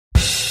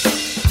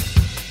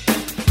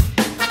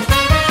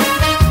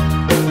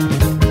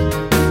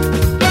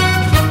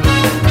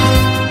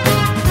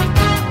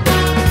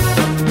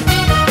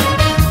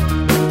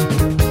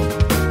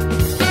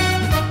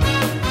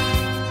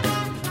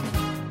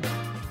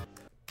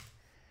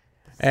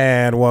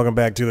And welcome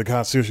back to the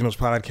Constitutionals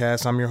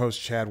Podcast. I'm your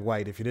host, Chad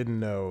White. If you didn't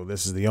know,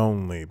 this is the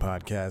only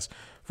podcast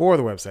for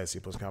the website,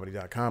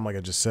 cpluscomedy.com. Like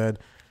I just said,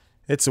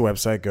 it's a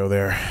website. Go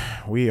there.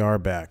 We are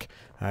back.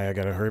 I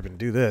got to hurry up and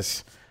do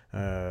this.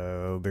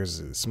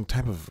 There's some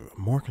type of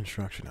more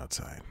construction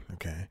outside,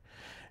 okay?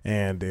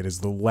 And it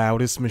is the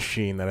loudest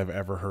machine that I've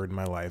ever heard in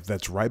my life.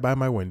 That's right by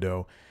my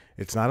window.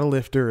 It's not a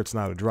lifter. It's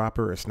not a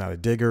dropper. It's not a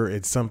digger.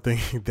 It's something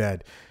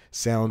that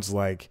sounds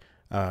like...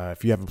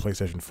 if you have a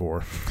PlayStation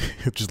 4,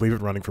 just leave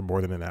it running for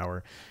more than an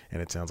hour,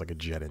 and it sounds like a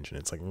jet engine.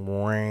 It's like,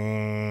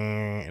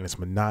 and it's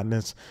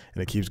monotonous,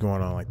 and it keeps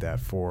going on like that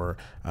for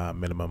a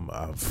minimum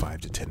of 5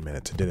 to 10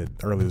 minutes. I did it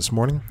early this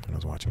morning when I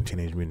was watching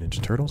Teenage Mutant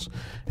Ninja Turtles,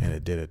 and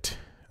it did it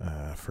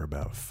for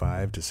about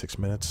 5 to 6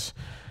 minutes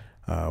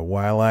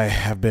while I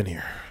have been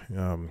here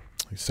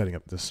setting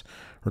up this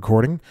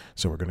recording.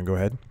 So we're going to go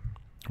ahead.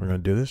 We're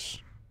going to do this.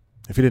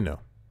 If you didn't know,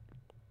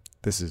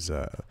 this is...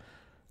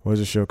 what is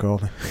the show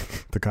called?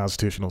 The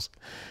Constitutionals.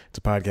 It's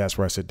a podcast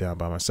where I sit down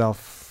by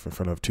myself in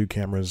front of 2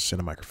 cameras and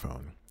a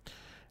microphone.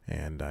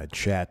 And I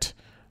chat.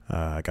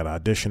 I got an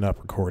audition up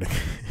recording.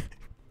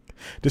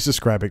 Just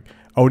describing.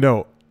 Oh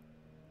no.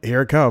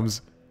 Here it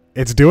comes.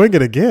 It's doing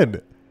it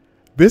again.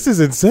 This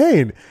is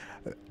insane.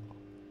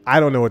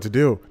 I don't know what to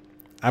do.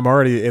 I'm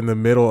already in the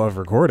middle of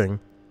recording.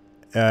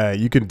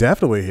 You can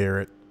definitely hear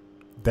it.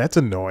 That's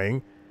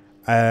annoying.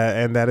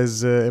 And that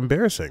is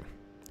embarrassing.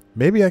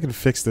 Maybe I can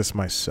fix this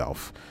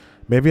myself.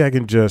 Maybe I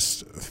can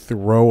just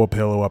throw a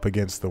pillow up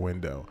against the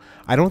window.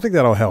 I don't think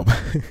that'll help.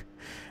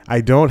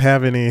 I don't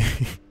have any...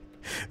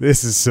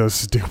 This is so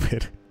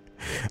stupid.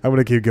 I'm going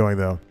to keep going,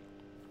 though.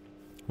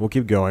 We'll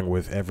keep going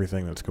with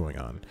everything that's going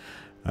on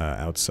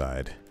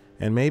outside.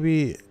 And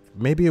maybe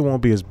it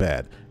won't be as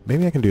bad.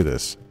 Maybe I can do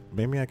this.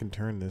 Maybe I can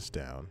turn this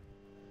down.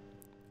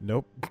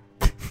 Nope.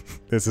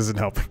 This isn't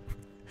helping.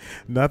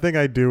 Nothing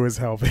I do is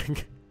helping.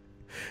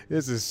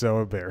 This is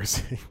so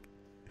embarrassing.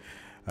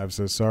 I'm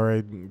so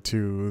sorry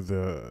to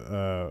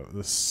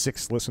the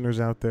 6 listeners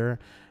out there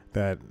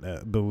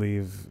that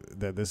believe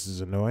that this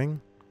is annoying.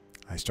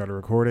 I started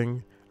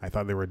recording. I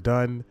thought they were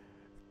done.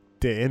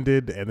 They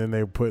ended, and then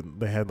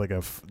they had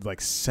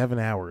like 7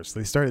 hours.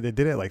 They did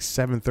it at like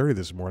 7:30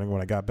 this morning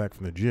when I got back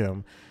from the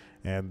gym,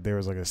 and there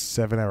was like a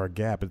 7-hour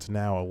gap. It's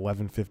now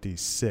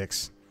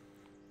 11:56.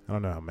 I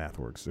don't know how math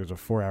works. There's a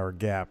 4-hour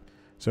gap,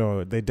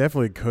 so they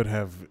definitely could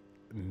have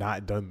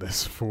not done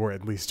this for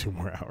at least 2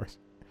 more hours.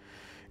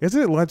 Isn't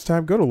it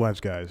lunchtime? Go to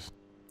lunch, guys.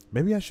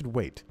 Maybe I should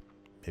wait.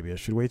 Maybe I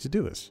should wait to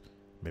do this.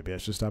 Maybe I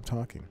should stop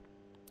talking.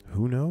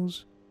 Who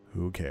knows?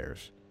 Who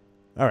cares?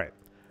 All right.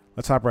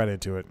 Let's hop right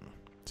into it.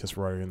 Since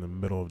we're already in the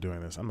middle of doing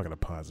this, I'm not going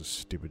to pause this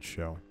stupid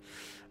show.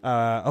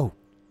 Oh,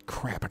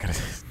 crap. I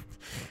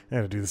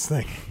gotta do this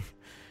thing.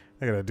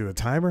 I got to do the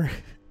timer.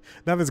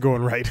 Nothing's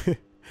going right.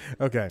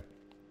 Okay.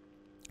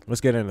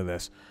 Let's get into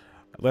this.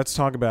 Let's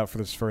talk about, for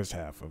this first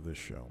half of this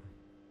show,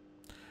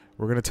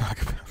 we're going to talk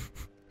about...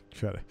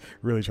 try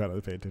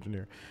to pay attention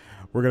here.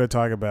 We're going to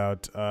talk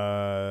about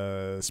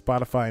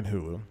Spotify and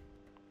Hulu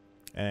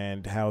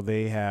and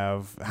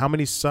how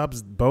many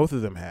subs both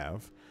of them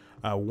have.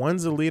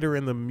 One's a leader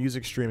in the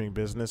music streaming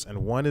business,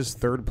 and one is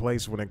third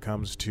place when it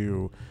comes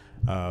to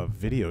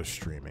video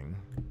streaming.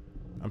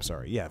 I'm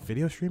sorry. Yeah,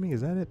 video streaming. Is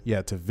that it? Yeah,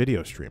 it's a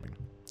video streaming.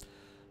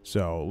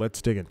 So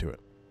let's dig into it.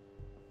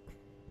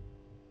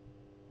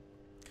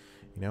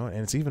 You know, and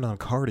it's even on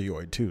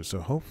cardioid too.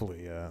 So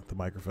hopefully the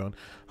microphone,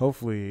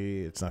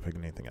 hopefully it's not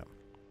picking anything up.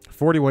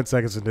 41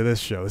 seconds into this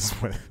show, this is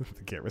what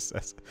the camera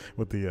says,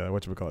 what the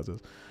whatchamacallit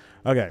says.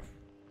 Okay.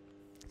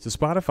 So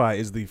Spotify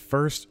is the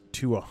first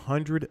to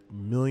 100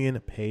 million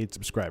paid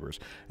subscribers.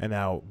 And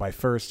now by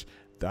first,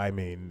 I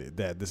mean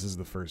that this is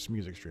the first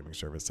music streaming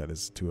service that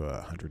is to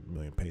 100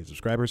 million paid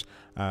subscribers.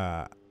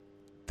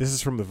 This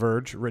is from The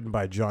Verge, written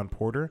by John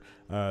Porter.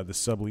 The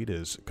sub-lead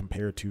is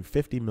compared to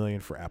 50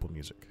 million for Apple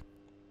Music.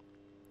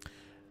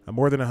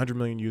 More than 100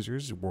 million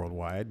users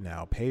worldwide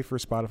now pay for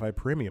Spotify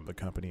Premium, the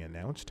company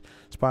announced.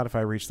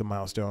 Spotify reached the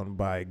milestone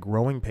by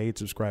growing paid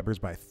subscribers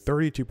by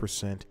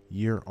 32%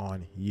 year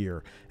on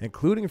year.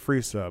 Including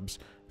free subs,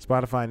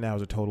 Spotify now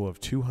has a total of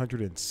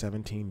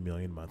 217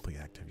 million monthly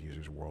active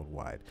users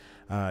worldwide.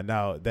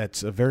 Now,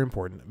 that's a very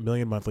important,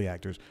 million monthly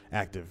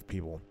active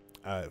people.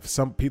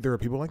 There are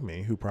people like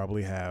me who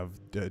probably have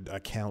an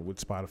account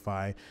with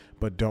Spotify,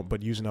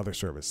 but use another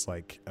service.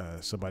 Like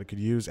somebody could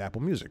use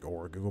Apple Music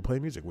or Google Play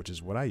Music, which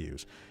is what I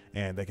use,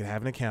 and they can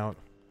have an account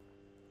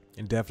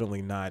and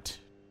definitely not,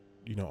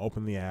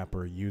 open the app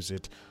or use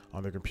it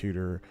on their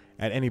computer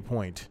at any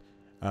point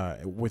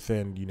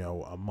within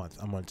a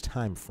month's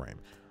time frame.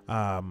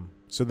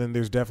 So then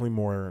there's definitely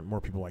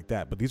more people like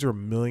that. But these are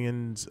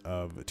millions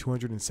of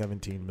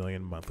 217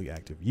 million monthly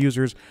active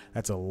users.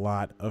 That's a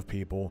lot of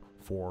people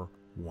for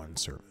one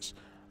service.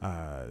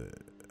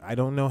 I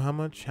don't know how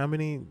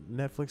many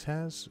Netflix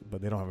has,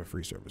 but they don't have a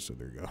free service, so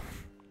there you go.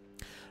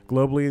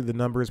 Globally, the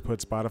numbers put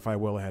Spotify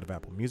well ahead of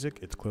Apple Music,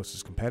 its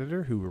closest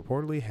competitor, who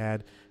reportedly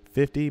had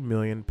 50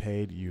 million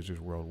paid users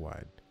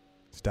worldwide.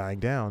 It's dying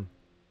down.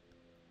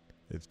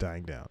 It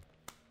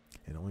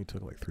only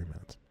took like 3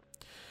 minutes.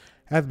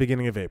 at the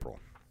beginning of April.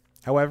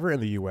 However, in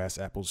the U.S.,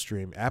 Apple's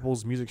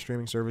music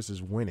streaming service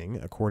is winning,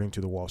 according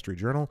to the Wall Street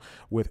Journal,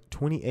 with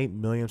 28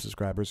 million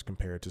subscribers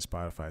compared to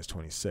Spotify's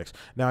 26.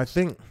 Now,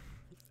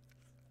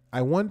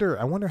 I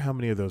wonder how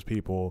many of those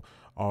people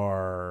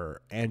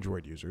are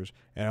Android users,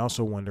 and I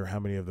also wonder how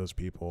many of those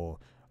people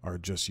are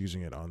just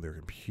using it on their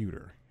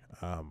computer.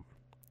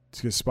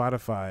 Because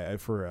Spotify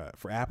for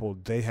Apple,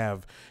 they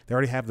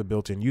already have the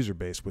built-in user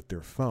base with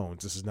their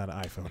phones. This is not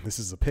an iPhone. This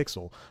is a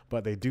Pixel,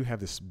 but they do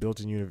have this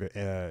built-in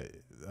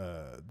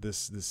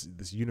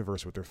this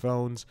universe with their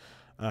phones,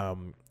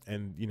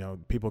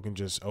 and people can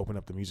just open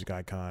up the music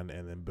icon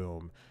and then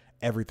boom,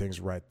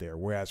 everything's right there.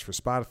 Whereas for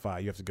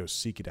Spotify, you have to go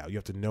seek it out. You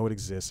have to know it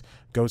exists,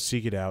 go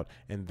seek it out,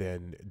 and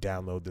then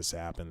download this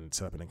app and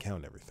set up an account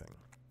and everything.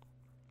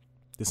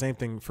 The same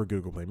thing for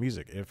Google Play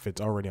Music. If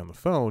it's already on the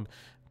phone,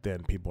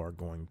 then people are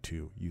going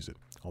to use it.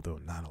 Although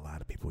not a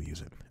lot of people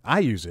use it. I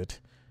use it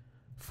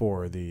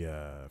for the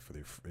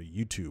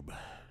YouTube,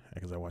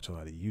 because I watch a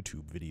lot of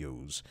YouTube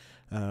videos.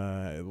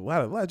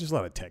 Just a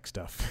lot of tech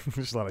stuff.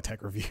 Just a lot of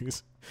tech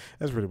reviews.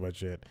 That's pretty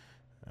much it.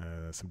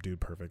 Some dude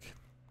perfect,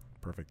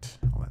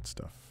 all that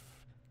stuff.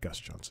 Gus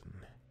Johnson.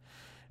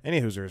 Any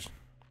Hoosers.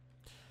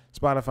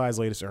 Spotify's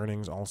latest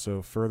earnings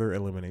also further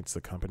illuminates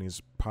the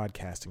company's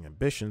podcasting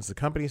ambitions. The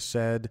company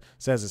says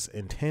it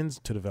intends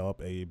to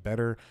develop a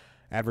better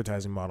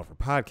advertising model for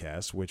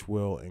podcasts, which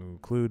will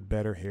include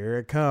better, here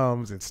it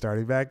comes, it's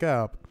starting back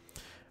up,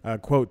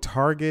 quote,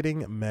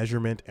 targeting,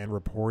 measurement, and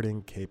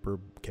reporting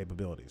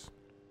capabilities.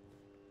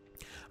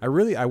 I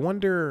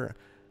wonder,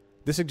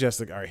 this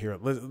suggests, all right, here,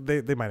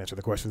 they might answer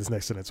the question this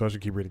next sentence, so I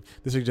should keep reading.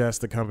 This suggests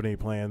the company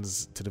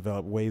plans to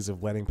develop ways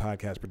of letting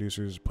podcast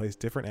producers place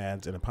different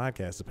ads in a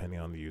podcast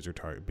depending on the user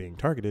being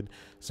targeted,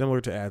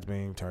 similar to ads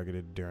being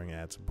targeted during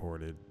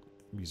ad-supported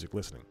music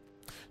listening.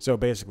 So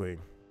basically,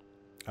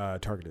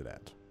 targeted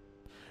ads.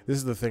 This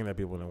is the thing that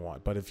people don't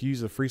want. But if you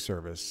use a free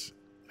service,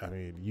 I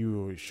mean,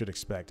 you should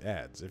expect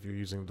ads. If you're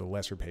using the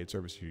lesser paid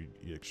service, you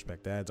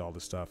expect ads, all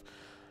this stuff.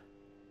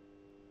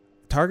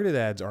 Targeted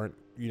ads aren't,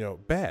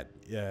 bad.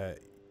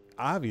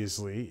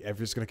 Obviously, if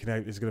it's going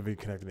to be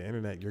connected to the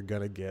internet, you're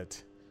going to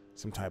get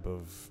some type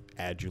of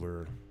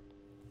adular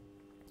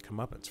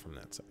comeuppance from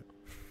that side.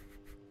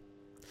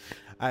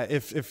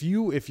 If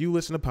you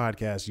listen to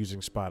podcasts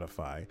using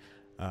Spotify,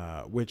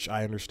 which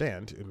I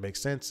understand, it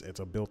makes sense. It's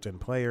a built-in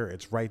player.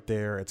 It's right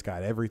there. It's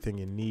got everything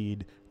you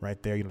need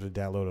right there. You don't have to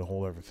download a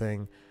whole other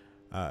thing.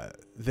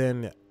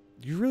 Then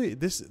you really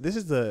this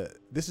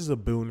is a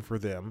boon for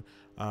them.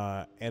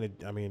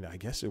 And I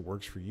guess it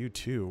works for you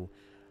too.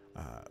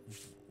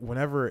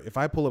 If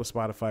I pull up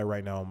Spotify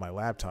right now on my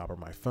laptop or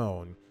my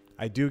phone,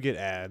 I do get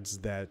ads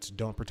that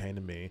don't pertain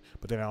to me,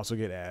 but then I also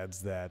get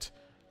ads that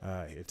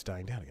it's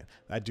dying down again.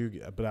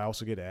 But I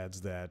also get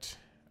ads that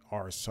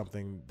are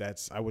something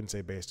that's, I wouldn't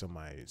say based on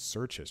my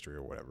search history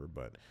or whatever,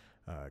 but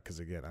because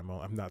again,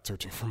 I'm not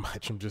searching for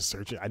much. I'm just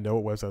searching. I know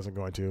what websites I'm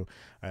going to.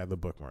 I have the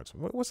bookmarks.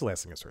 What's the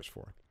last thing I searched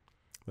for?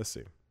 Let's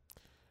see.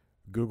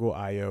 Google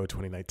I/O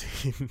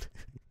 2019.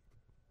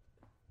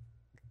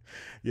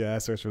 Yeah, I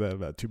searched for that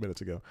about 2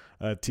 minutes ago.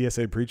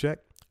 TSA PreCheck.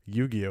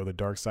 Yu-Gi-Oh! The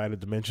Dark Side of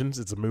Dimensions.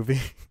 It's a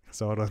movie. I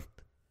saw it on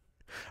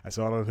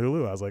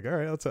Hulu. I was like, all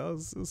right, let's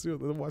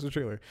watch the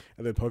trailer.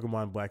 And then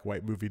Pokemon Black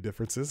White movie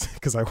differences,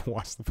 because I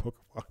watched the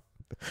Pokemon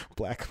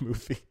Black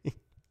movie.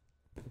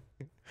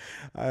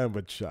 I am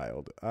a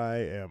child.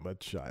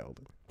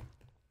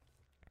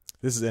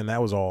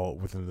 That was all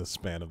within the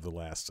span of the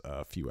last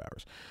few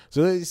hours.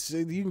 So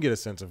you can get a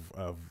sense of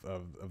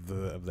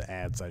the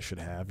ads I should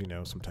have.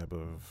 Some type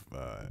of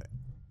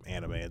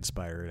anime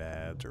inspired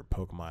ads or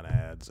Pokemon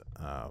ads.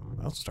 I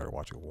also started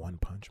watching One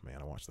Punch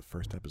Man. I watched the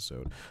first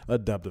episode,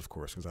 dubbed of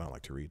course, because I don't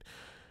like to read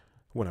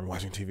when I'm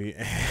watching TV.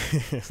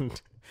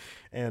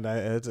 and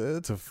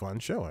it's a fun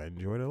show. I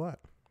enjoyed it a lot.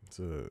 It's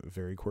a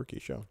very quirky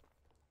show.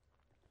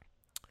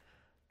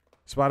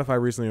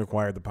 Spotify recently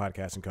acquired the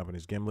podcasting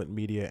companies Gimlet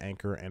Media,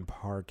 Anchor, and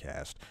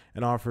Parcast,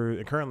 and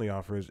currently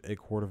offers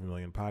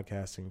 250,000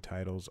 podcasting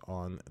titles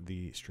on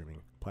the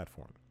streaming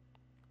platform.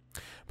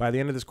 By the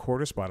end of this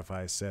quarter,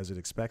 Spotify says it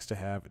expects to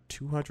have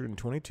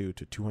 222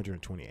 to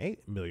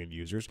 228 million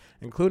users,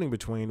 including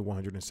between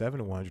 107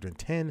 and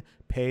 110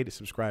 paid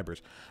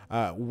subscribers.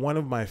 One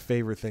of my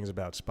favorite things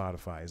about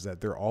Spotify is that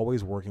they're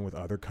always working with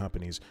other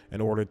companies in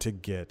order to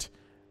get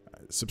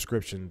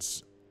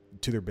subscriptions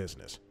to their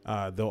business.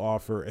 They'll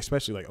offer,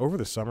 especially like over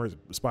the summer,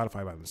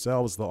 Spotify by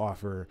themselves, they'll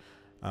offer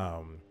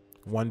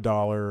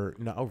 $1,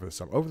 not over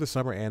the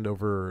summer and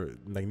over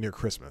like near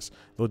Christmas,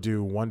 they'll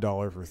do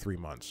 $1 for 3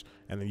 months,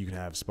 and then you can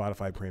have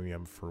Spotify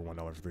Premium for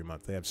 $1 for 3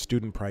 months. They have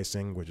student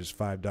pricing, which is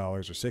 $5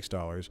 or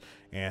 $6,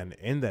 and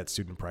in that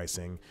student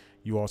pricing,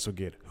 you also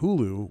get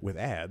Hulu with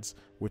ads,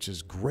 which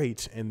is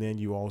great, and then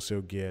you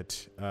also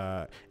get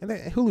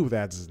Hulu with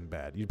ads isn't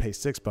bad. You pay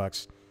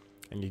 $6.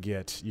 And you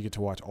get to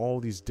watch all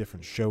these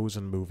different shows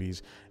and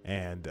movies,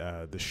 and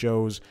the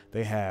shows,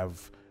 they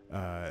have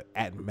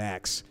at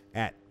max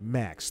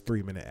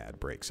 3-minute ad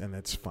breaks, and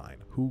that's fine.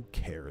 Who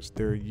cares?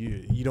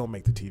 You don't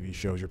make the TV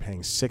shows. You're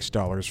paying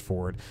 $6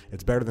 for it.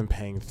 It's better than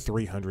paying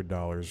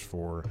 $300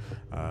 for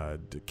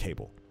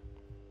cable.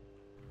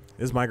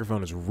 This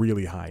microphone is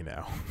really high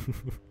now.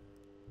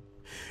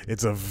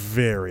 It's a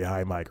very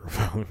high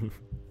microphone.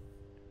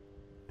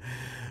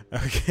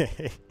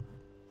 Okay.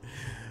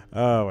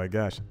 Oh my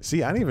gosh.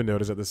 See, I didn't even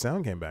notice that the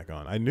sound came back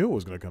on. I knew it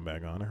was going to come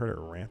back on. I heard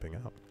it ramping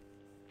up.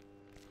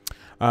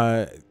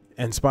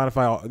 And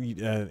Spotify,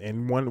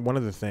 and one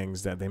of the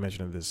things that they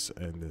mentioned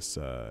in this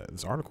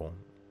article,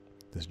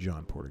 this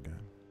John Porter guy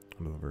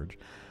on The Verge,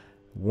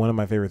 one of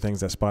my favorite things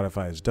that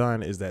Spotify has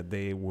done is that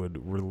they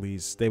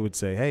would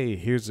say, hey,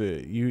 here's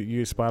you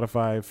use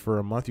Spotify for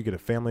a month, you get a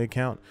family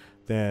account,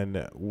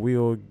 then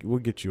we'll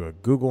get you a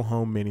Google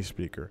Home mini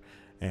speaker.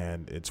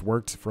 And it's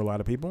worked for a lot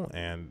of people,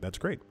 and that's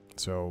great.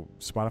 So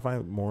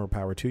Spotify, more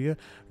power to you.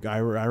 I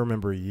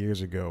remember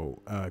years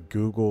ago,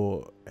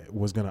 Google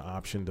was going to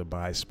option to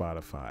buy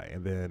Spotify,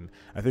 and then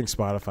I think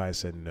Spotify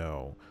said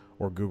no,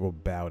 or Google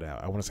bowed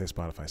out. I want to say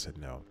Spotify said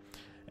no.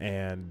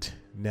 And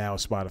now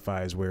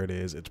Spotify is where it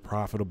is. It's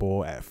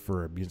profitable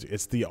for music.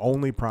 It's the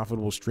only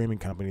profitable streaming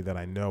company that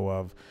I know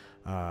of.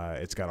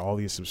 It's got all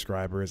these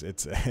subscribers.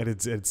 It's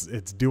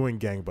doing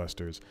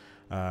gangbusters.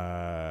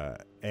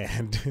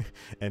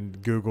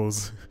 And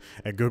Google's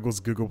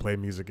Google Play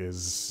Music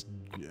is.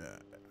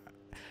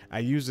 I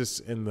use this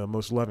in the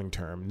most loving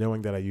term,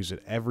 knowing that I use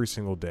it every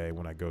single day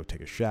when I go take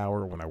a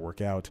shower, when I work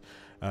out.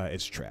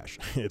 It's trash.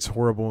 It's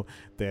horrible.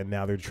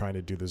 Now they're trying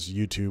to do this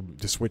to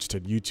switch to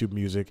YouTube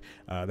Music.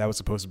 That was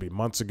supposed to be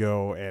months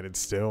ago, and it's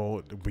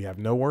still, we have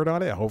no word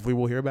on it. Hopefully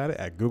we'll hear about it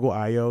at Google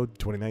I/O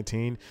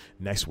 2019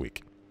 next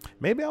week.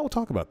 Maybe I will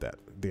talk about that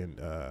then.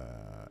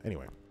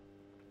 Anyway.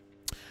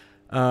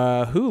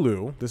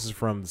 Hulu, this is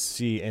from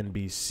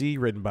CNBC,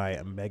 written by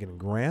Megan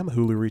Graham.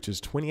 Hulu reaches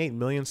 28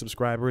 million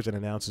subscribers and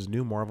announces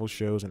new Marvel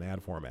shows and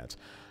ad formats.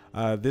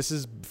 This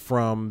is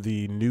from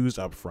the news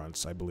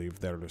upfronts, I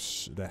believe,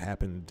 that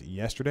happened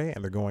yesterday,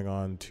 and they're going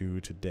on to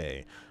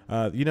today.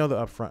 The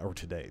upfront, or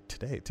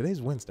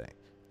today's Wednesday.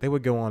 They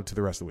would go on to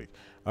the rest of the week,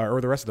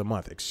 or the rest of the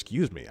month.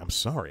 Excuse me. I'm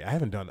sorry. I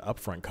haven't done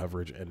upfront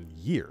coverage in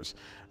years.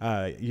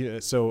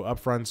 So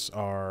upfronts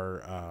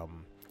are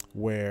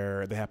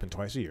where they happen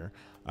twice a year.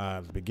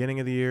 The beginning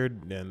of the year,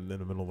 and in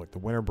the middle of like the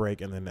winter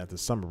break, and then at the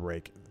summer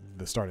break,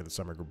 the start of the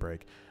summer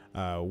break,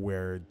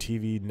 where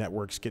TV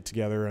networks get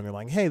together and they're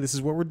like, hey, this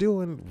is what we're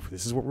doing.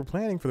 This is what we're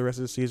planning for the rest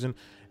of the season.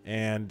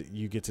 And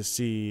you get to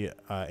see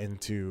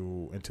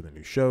into the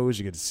new shows.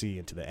 You get to see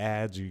into the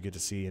ads. You get to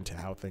see into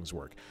how things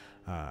work.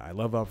 I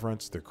love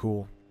upfronts. They're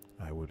cool.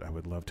 I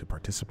would love to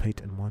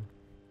participate in one.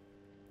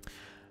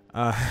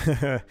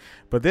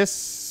 But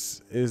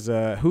this is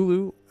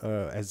Hulu,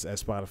 as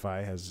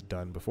Spotify has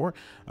done before.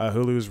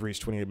 Hulu's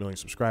reached 28 million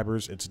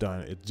subscribers. It's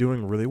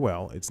doing really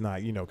well. It's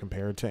not,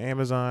 compared to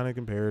Amazon and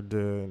compared to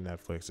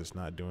Netflix, it's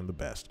not doing the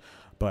best,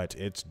 but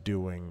it's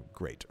doing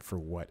great for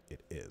what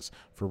it is,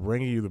 for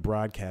bringing you the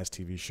broadcast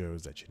TV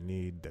shows that you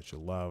need, that you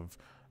love,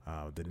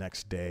 the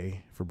next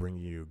day, for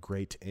bringing you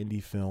great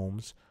indie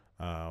films,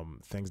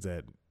 things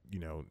that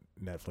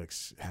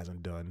Netflix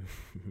hasn't done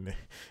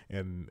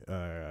in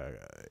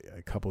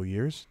a couple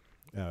years,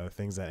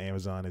 things that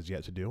Amazon has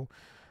yet to do.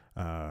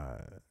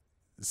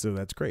 So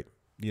that's great.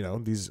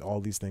 All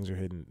these things are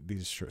hidden.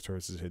 These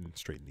services are hidden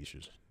straight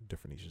niches,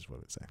 different niches. What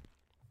would it say?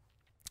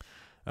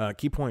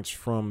 Key points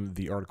from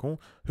the article.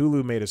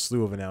 Hulu made a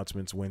slew of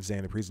announcements Wednesday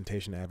in the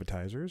presentation to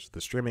advertisers. The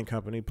streaming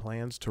company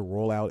plans to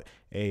roll out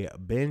a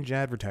binge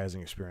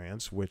advertising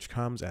experience, which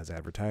comes as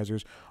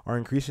advertisers are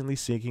increasingly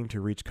seeking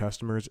to reach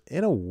customers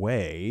in a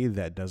way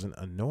that doesn't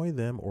annoy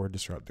them or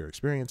disrupt their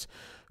experience.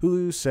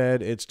 Hulu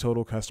said its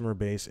total customer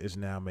base is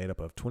now made up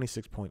of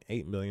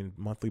 26.8 million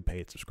monthly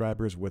paid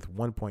subscribers, with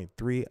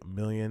 1.3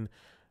 million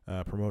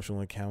promotional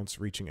accounts,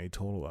 reaching a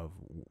total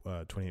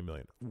of 28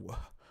 million.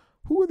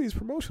 Who are these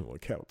promotional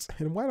accounts,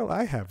 and why don't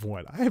I have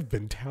one? I have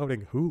been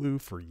touting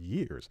Hulu for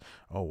years.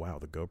 Oh, wow,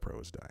 the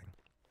GoPro is dying.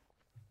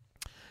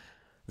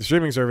 The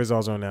streaming service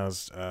also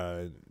announced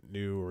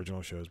new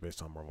original shows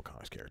based on Marvel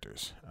Comics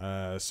characters.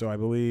 So I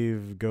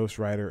believe Ghost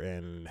Rider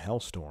and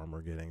Hellstorm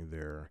are getting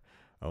their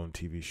own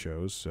TV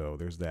shows, so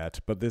there's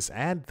that. But this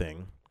ad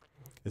thing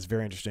is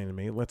very interesting to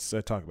me. Let's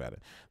talk about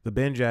it. The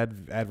binge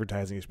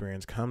advertising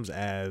experience comes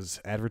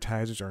as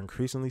advertisers are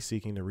increasingly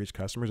seeking to reach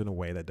customers in a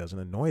way that doesn't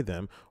annoy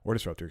them or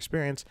disrupt their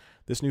experience.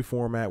 This new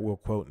format will,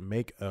 quote,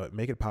 make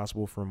it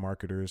possible for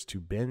marketers to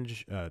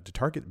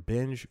target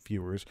binge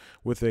viewers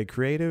with a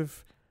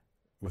creative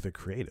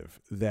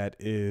that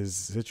is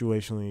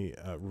situationally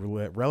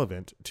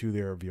relevant to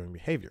their viewing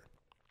behavior.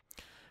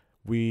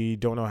 We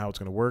don't know how it's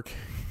going to work,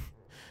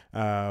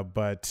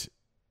 but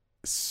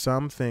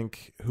some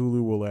think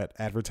Hulu will let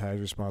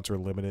advertisers sponsor a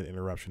limited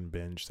interruption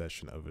binge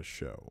session of a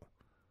show.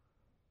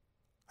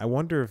 I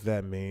wonder if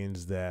that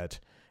means that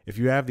if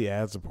you have the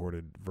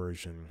ad-supported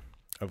version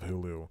of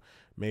Hulu,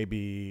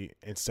 maybe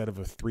instead of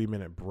a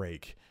 3-minute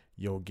break,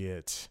 you'll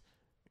get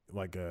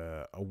like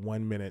a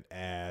 1-minute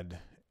ad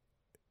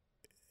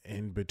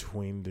in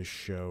between the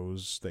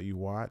shows that you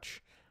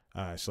watch.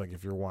 So like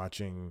if you're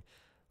watching,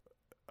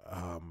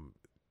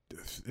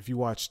 if you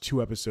watch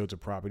 2 episodes of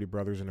Property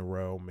Brothers in a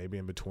row, maybe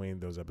in between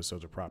those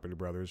episodes of Property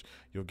Brothers,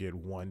 you'll get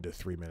 1 to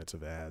 3 minutes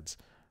of ads.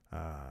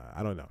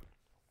 I don't know.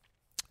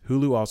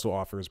 Hulu also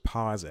offers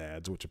pause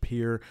ads, which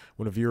appear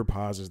when a viewer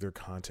pauses their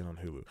content on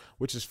Hulu,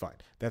 which is fine.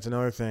 That's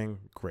another thing.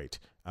 Great.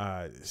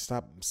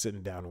 Stop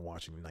sitting down and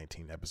watching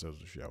 19 episodes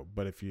of the show.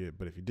 But if you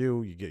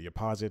do, you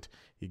pause it,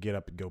 you get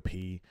up and go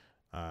pee,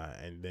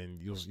 and then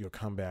you'll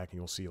come back and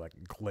you'll see like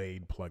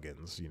Glade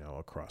plugins,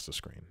 across the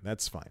screen.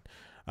 That's fine.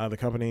 The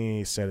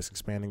company said it's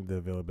expanding the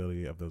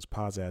availability of those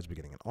pause ads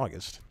beginning in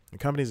August. The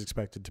company is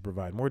expected to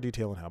provide more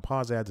detail on how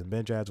pause ads and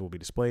binge ads will be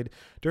displayed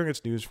during its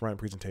Newsfront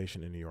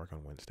presentation in New York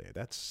on Wednesday.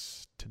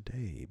 That's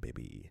today,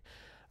 baby.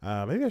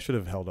 Maybe I should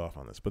have held off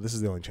on this, but this is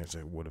the only chance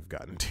I would have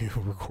gotten to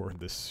record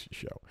this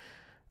show.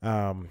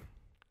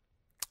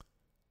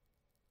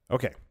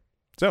 Okay.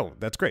 So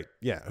that's great.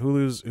 Yeah,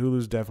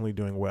 Hulu's definitely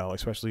doing well,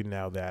 especially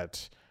now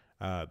that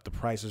the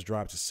price has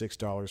dropped to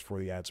 $6 for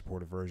the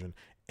ad-supported version,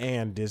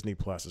 and Disney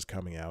Plus is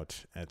coming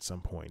out at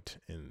some point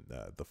in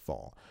the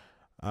fall.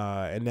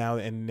 And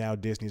now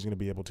Disney's going to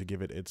be able to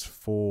give it its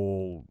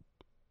full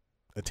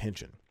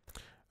attention,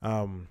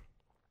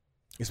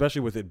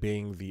 especially with it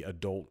being the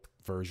adult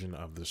version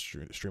of the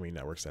streaming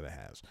networks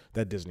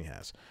that Disney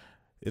has.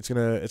 It's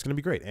gonna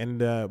be great, and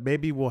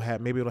maybe it'll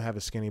have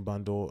a skinny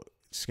bundle.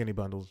 Skinny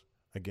bundles,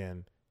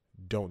 again,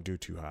 don't do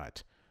too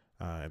hot.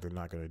 They're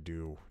not going to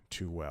do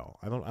too well.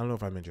 I don't know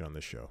if I mentioned on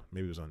this show.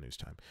 Maybe it was on News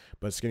Time.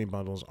 But skinny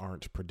bundles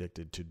aren't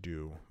predicted to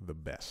do the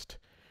best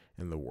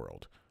in the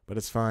world. But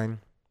it's fine.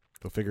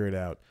 They'll figure it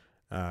out.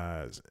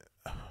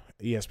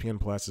 ESPN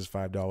Plus is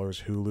 $5.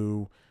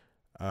 Hulu,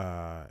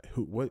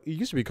 what it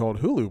used to be called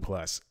Hulu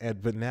Plus,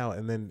 and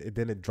then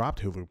it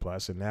dropped Hulu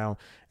Plus, and now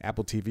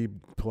Apple TV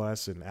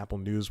Plus and Apple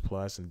News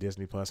Plus and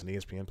Disney Plus and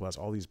ESPN Plus,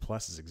 all these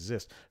pluses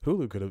exist.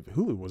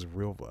 Hulu was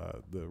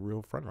the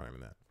real front runner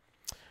in that.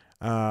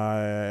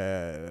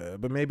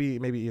 But maybe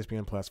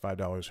ESPN Plus $5,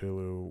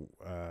 Hulu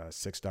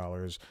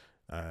 $6.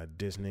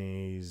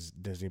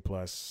 Disney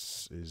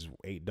Plus is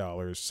 $8,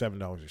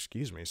 $7,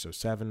 excuse me. So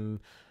 7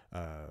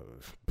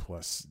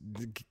 plus.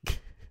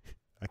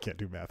 I can't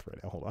do math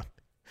right now. Hold on.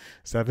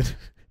 7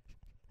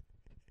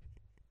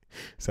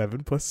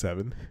 plus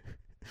 7.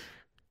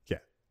 Yeah.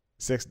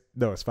 6.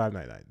 No, it's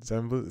 $5.99.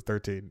 7 plus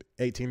 13.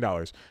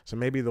 $18. So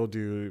maybe they'll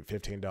do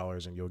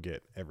 $15 and you'll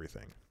get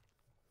everything.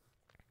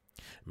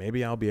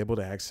 Maybe I'll be able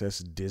to access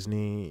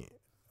Disney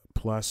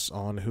Plus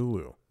on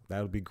Hulu.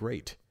 That would be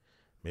great.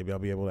 Maybe I'll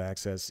be able to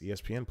access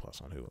ESPN Plus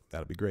on Hulu. That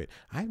would be great.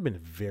 I've been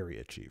very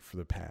itchy for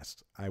the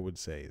past, I would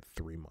say,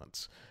 3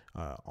 months.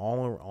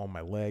 All on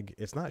my leg.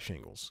 It's not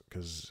shingles,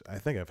 because I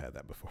think I've had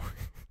that before.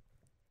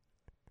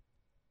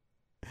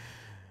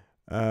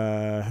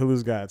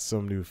 Hulu's got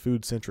some new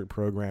food-centric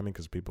programming,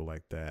 because people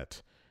like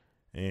that.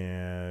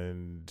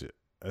 And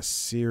a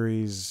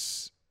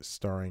series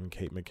starring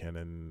Kate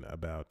McKinnon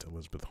about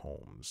Elizabeth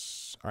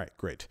Holmes. All right,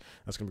 great.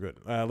 That's going to be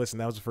good. Listen,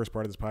 that was the first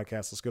part of this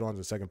podcast. Let's get on to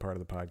the second part of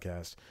the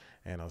podcast,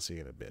 and I'll see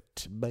you in a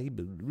bit. Bye.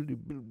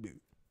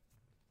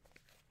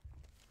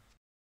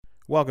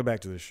 Welcome back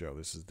to the show.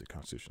 This is the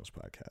Constitutionalist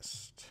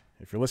Podcast.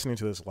 If you're listening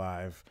to this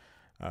live,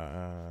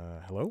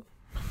 hello?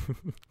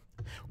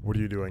 What are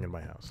you doing in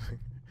my house?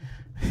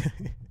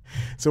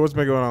 So what's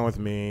been going on with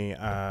me?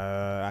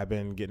 I've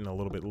been getting a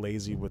little bit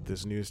lazy with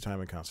this News Time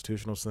and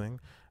Constitutionals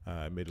thing.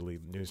 Admittedly,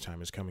 News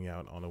Time is coming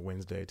out on a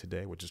Wednesday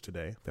today, which is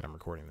today that I'm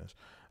recording this.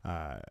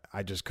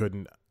 I just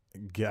couldn't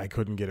get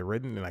it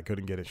written, and I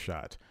couldn't get it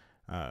shot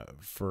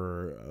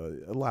for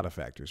a lot of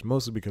factors,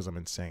 mostly because I'm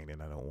insane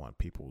and I don't want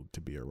people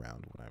to be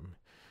around when I'm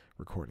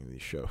recording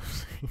these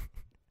shows.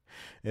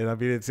 And I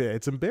mean,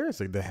 it's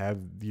embarrassing to have,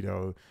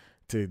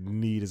 to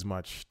need as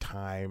much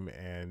time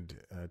and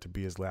to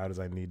be as loud as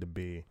I need to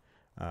be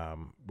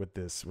with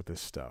this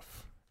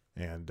stuff.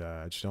 And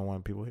I just don't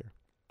want people here.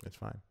 It's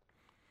fine.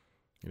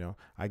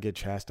 I get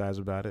chastised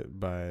about it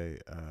by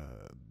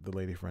the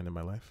lady friend in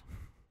my life.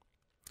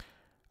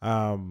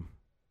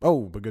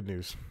 But good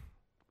news.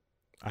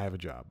 I have a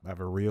job. I have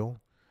a real,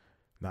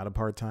 not a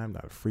part-time,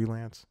 not a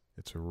freelance.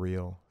 It's a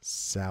real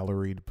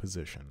salaried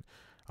position.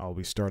 I'll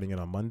be starting it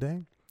on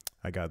Monday.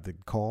 I got the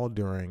call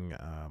during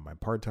my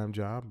part-time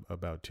job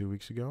about 2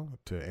 weeks ago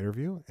to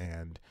interview,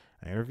 and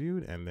I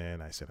interviewed, and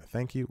then I said a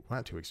thank you. Well,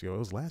 not 2 weeks ago. It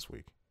was last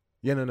week.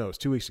 Yeah, no, it was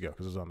 2 weeks ago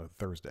because it was on a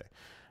Thursday.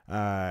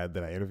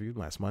 That I interviewed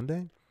last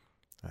Monday.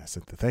 I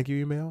sent the thank you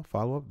email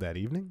follow-up that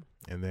evening,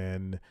 and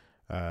then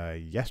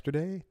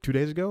yesterday, 2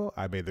 days ago,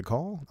 I made the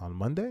call on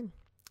Monday,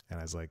 and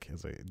I was like,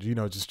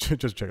 just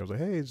check. I was like,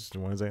 hey, just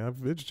want to say I'm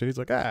interested. He's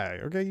like,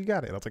 okay, you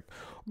got it. And I was like,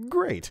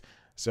 great.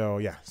 So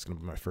yeah, it's going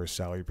to be my first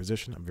salary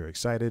position. I'm very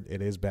excited.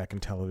 It is back in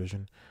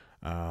television.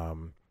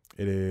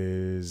 It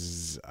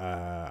is,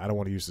 I don't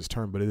want to use this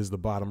term, but it is the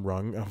bottom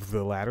rung of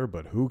the ladder,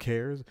 but who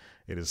cares?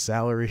 It is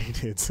salaried.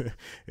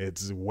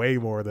 It's way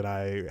more than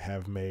I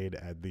have made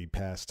at the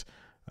past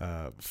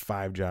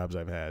 5 jobs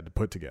I've had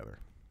put together.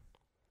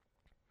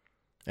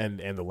 And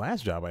the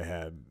last job I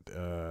had,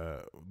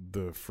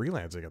 the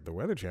freelancing at the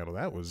Weather Channel,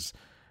 that was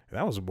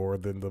more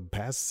than the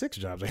past 6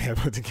 jobs I had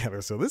put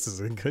together. So this is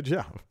a good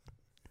job.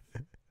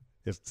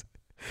 it's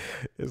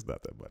it's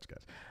not that much,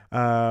 guys.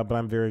 But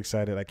I'm very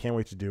excited. I can't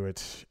wait to do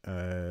it.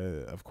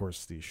 Of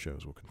course, these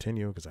shows will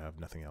continue because I have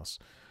nothing else.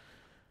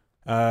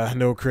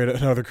 No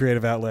other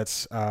creative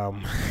outlets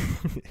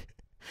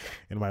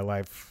in my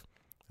life.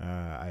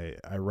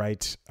 I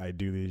write, I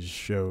do these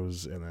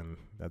shows, and then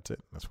that's it.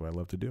 That's what I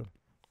love to do.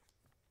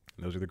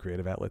 And those are the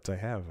creative outlets I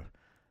have.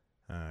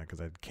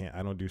 Because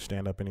I don't do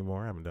stand up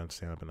anymore. I haven't done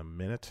stand up in a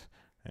minute,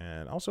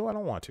 and also I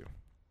don't want to.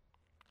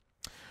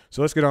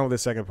 So let's get on with the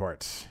second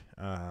part.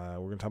 We're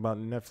going to talk about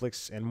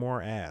Netflix and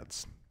more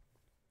ads.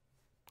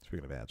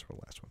 Speaking of ads for the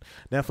last one.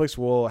 Netflix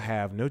will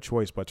have no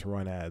choice but to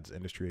run ads,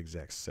 industry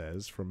exec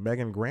says. From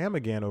Megan Graham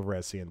again over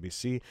at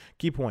CNBC.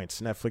 Key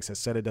points. Netflix has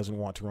said it doesn't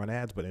want to run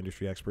ads, but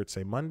industry experts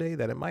say Monday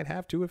that it might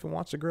have to if it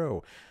wants to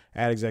grow.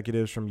 Ad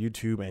executives from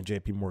YouTube and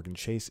JP Morgan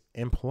Chase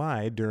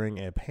implied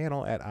during a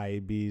panel at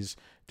IAB's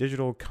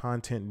Digital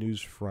Content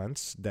News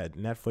Fronts that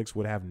Netflix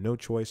would have no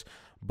choice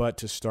but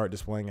to start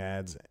displaying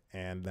ads,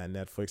 and that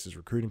Netflix is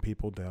recruiting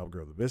people to help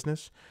grow the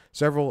business.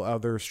 Several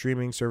other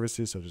streaming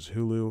services, such as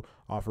Hulu,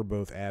 offer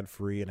both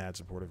ad-free and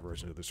ad-supported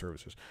versions of the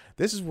services.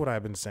 This is what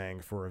I've been saying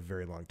for a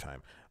very long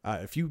time.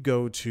 If you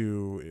go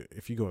to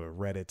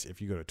Reddit,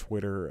 if you go to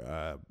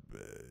Twitter,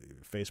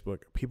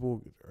 Facebook,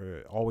 people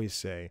always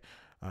say,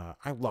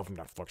 "I love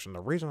Netflix," and the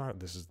reason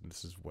this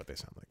is what they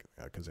sound like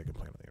because they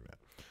complain on the internet.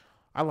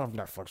 I love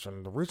Netflix,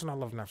 and the reason I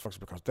love Netflix is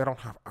because they don't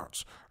have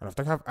ads. And if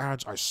they have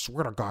ads, I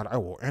swear to God, I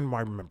will end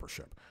my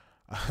membership.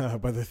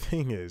 But the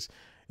thing is,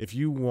 if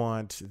you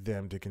want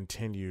them to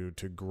continue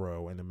to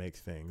grow and to make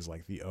things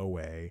like the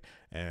OA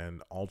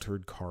and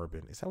Altered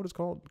Carbon, is that what it's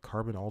called?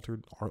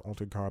 Altered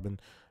Carbon.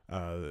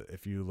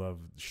 If you love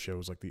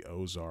shows like The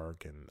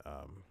Ozark and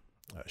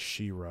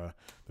She-Ra,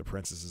 The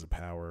Princesses of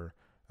Power,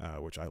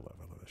 which I love.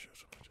 I love that show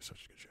so much. It's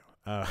such a good show.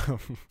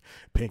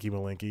 Pinky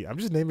Malinky. I'm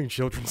just naming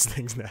children's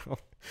things now.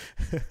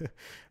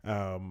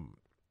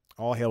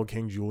 All Hail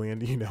King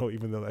Julian,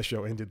 even though that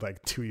show ended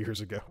like 2 years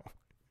ago.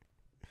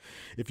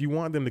 If you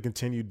want them to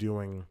continue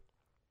doing,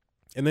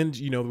 and then,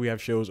 we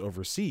have shows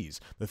overseas,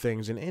 the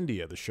things in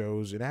India, the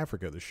shows in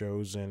Africa, the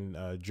shows in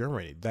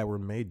Germany that were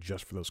made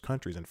just for those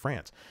countries, and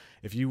France.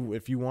 If you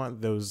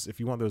want those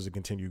to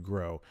continue to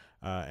grow,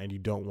 and you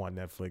don't want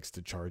Netflix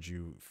to charge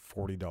you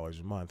 $40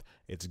 a month,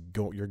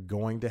 you're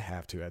going to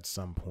have to at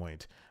some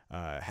point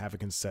have a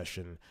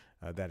concession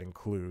that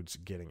includes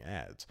getting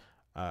ads.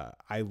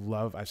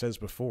 I've said this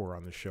before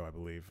on the show, I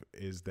believe,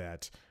 is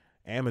that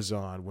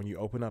Amazon, when you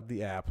open up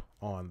the app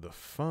on the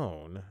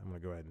phone, I'm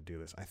going to go ahead and do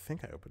this. I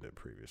think I opened it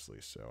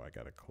previously, so I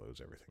got to close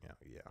everything out.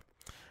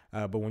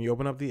 Yeah. But when you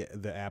open up the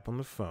app on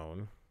the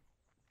phone,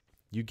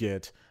 you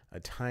get a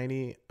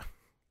tiny,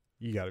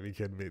 you got to be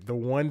kidding me. The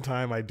one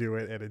time I do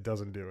it and it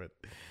doesn't do it.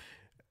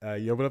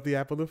 You open up the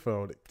app on the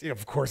phone.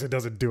 Of course it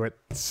doesn't do it.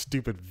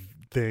 Stupid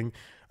thing.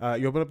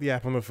 You open up the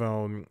app on the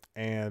phone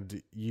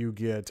and you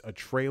get a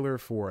trailer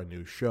for a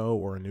new show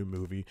or a new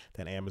movie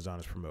that Amazon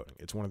is promoting.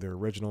 It's one of their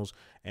originals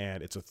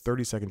and it's a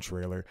 30-second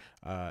trailer.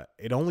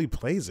 It only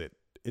plays it.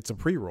 It's a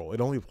pre-roll.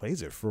 It only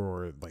plays it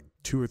for like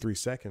 2 or 3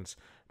 seconds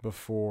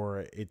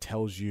before it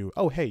tells you,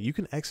 oh, hey, you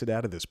can exit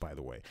out of this, by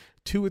the way.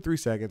 2 or 3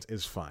 seconds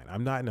is fine.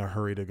 I'm not in a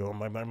hurry to go.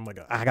 I'm like,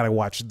 I got to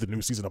watch the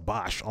new season of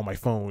Bosch on my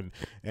phone,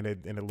 and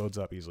it loads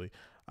up easily.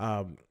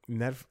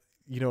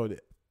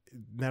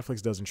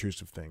 Netflix does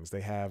intrusive things.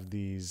 They have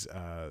these,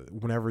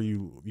 whenever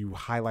you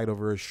highlight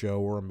over a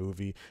show or a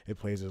movie, it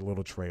plays a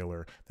little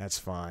trailer. That's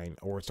fine.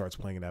 Or it starts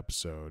playing an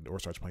episode or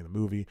starts playing the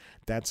movie.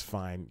 That's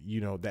fine.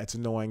 That's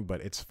annoying,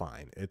 but it's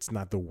fine. It's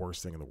not the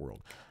worst thing in the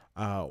world.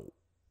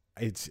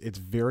 It's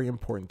very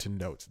important to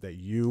note that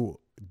you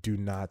do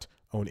not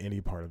own any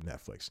part of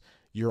Netflix.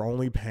 You're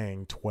only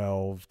paying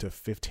 $12 to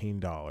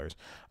 $15.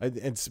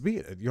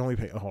 You're only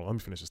paying, hold on, let me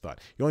finish this thought.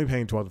 You're only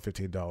paying $12 to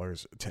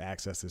 $15 to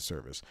access this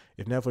service.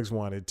 If Netflix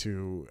wanted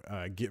to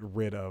get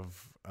rid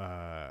of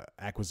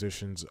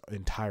acquisitions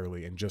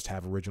entirely and just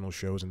have original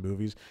shows and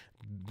movies,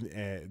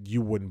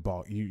 you wouldn't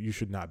you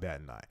should not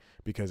bat an eye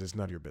because it's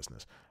none of your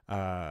business.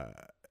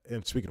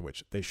 And speaking of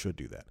which, they should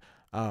do that.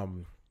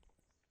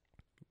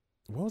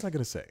 What was I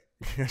going to say?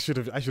 I should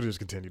have just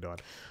continued on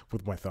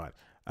with my thought.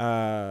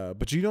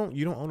 But you don't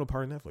own a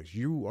part of Netflix.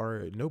 You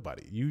are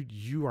nobody.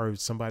 You are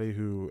somebody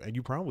who, and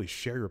you probably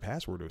share your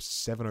password with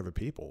 7 other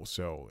people.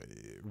 So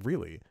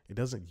really,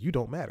 you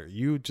don't matter.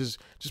 You just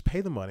pay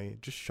the money.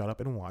 Just shut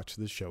up and watch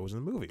the shows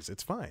and the movies.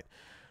 It's fine.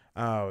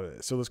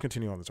 So let's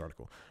continue on this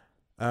article.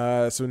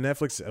 So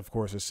Netflix, of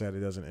course, has said it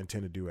doesn't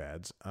intend to do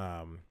ads.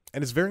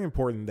 And it's very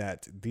important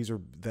that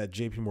that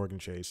JP Morgan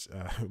Chase,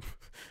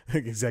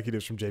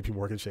 executives from JP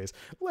Morgan Chase,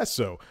 less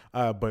so,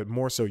 but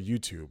more so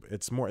YouTube.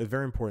 It's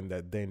very important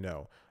that they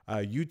know.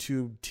 I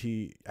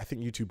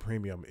think YouTube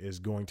Premium is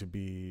going to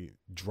be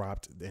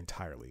dropped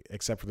entirely,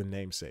 except for the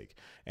namesake.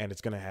 And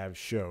it's going to have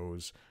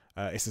shows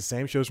It's the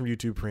same shows from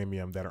YouTube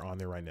Premium that are on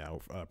there right now,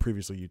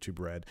 previously YouTube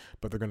Red,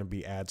 but they're going to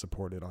be ad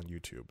supported on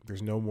YouTube.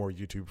 There's no more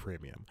YouTube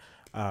Premium,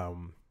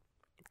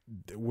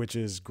 which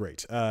is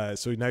great. So now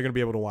you're going to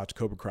be able to watch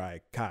Cobra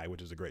Kai,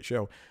 which is a great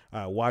show.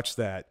 Watch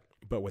that,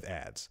 but with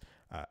ads.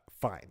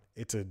 Fine.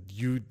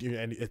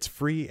 And it's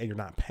free and you're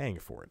not paying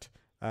for it.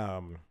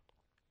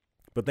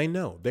 But they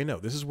know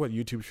this is what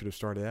YouTube should have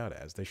started out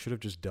as. They should have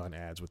just done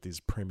ads with these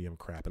premium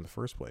crap in the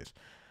first place.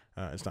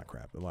 It's not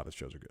crap. A lot of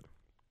shows are good.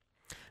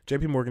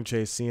 JP Morgan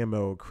Chase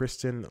CMO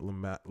Kristen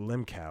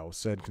Limkow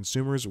said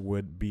consumers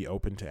would be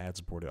open to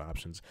ad-supported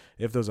options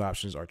if those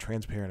options are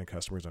transparent and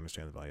customers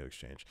understand the value of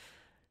exchange.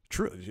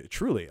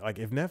 Truly, like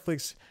if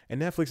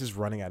Netflix is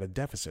running at a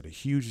deficit, a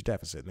huge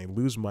deficit, and they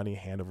lose money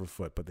hand over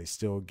foot, but they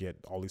still get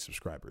all these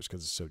subscribers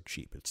because it's so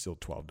cheap. It's still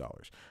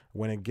 $12.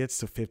 When it gets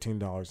to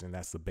 $15 and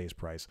that's the base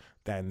price,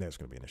 then there's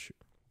going to be an issue.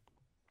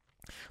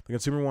 The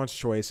consumer wants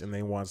choice and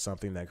they want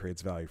something that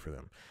creates value for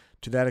them.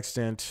 To that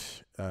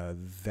extent,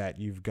 that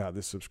you've got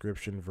the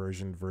subscription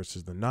version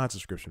versus the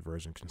non-subscription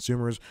version,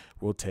 consumers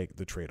will take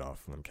the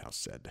trade-off, Limkow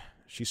said.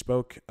 She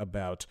spoke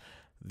about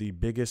the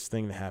biggest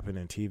thing that happened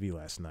in TV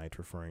last night,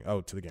 referring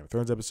to the Game of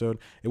Thrones episode.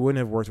 It wouldn't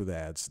have worked with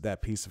ads.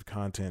 That piece of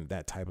content,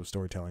 that type of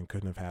storytelling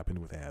couldn't have happened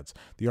with ads.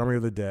 The army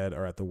of the dead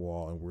are at the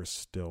wall and we're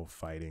still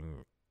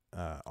fighting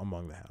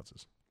among the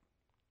houses.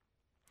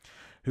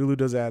 Hulu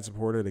does ad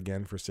supported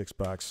again for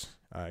 $6.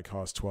 It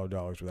costs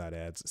 $12 without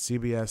ads.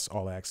 CBS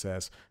All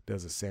Access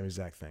does the same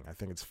exact thing. I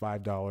think it's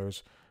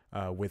 $5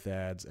 with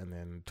ads and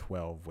then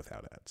 $12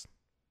 without ads.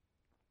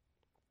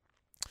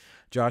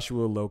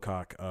 Joshua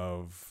Lowcock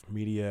of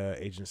media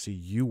agency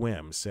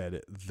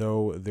said,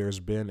 though there's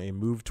been a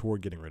move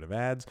toward getting rid of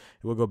ads,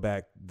 it will go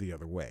back the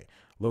other way.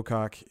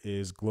 Lowcock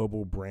is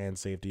Global Brand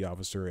Safety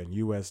Officer and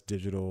U.S.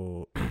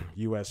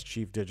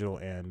 Chief Digital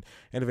and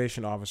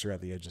Innovation Officer at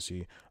the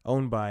agency,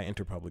 owned by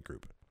Interpublic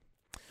Group.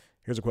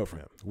 Here's a quote from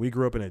him. We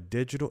grew up in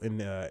digital,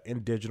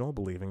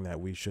 believing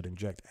that we should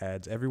inject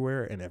ads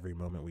everywhere and every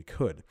moment we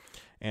could.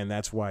 And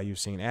that's why you've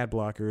seen ad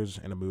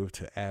blockers and a move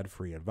to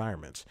ad-free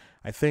environments.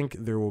 I think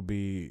there will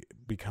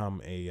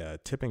become a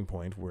tipping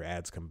point where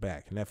ads come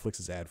back. Netflix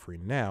is ad-free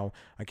now.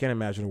 I can't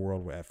imagine a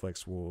world where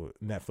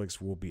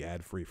Netflix will be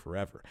ad-free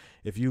forever.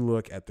 If you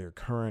look at their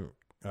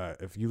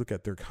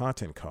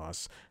content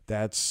costs,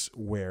 that's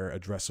where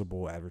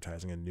addressable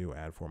advertising and new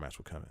ad formats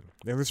will come in.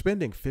 They're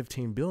spending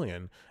 $15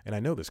 billion, and I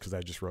know this because I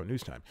just wrote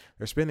News Time.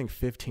 They're spending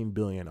 $15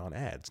 billion on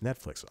ads.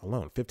 Netflix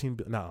alone,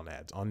 not on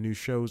ads, on new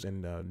shows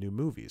and new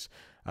movies,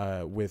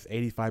 with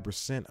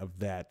 85% of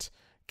that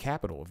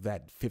capital of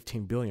that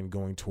 $15 billion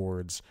going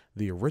towards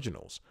the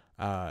originals,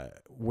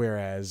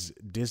 whereas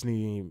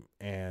Disney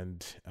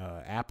and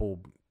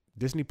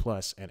Disney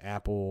Plus and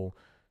Apple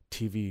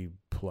TV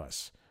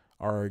Plus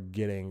are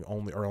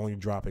only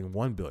dropping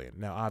 $1 billion.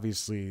 Now,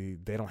 obviously,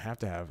 they don't have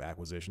to have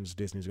acquisitions.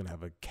 Disney's going to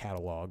have a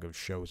catalog of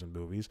shows and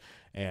movies,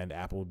 and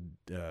Apple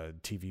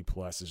TV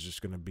Plus is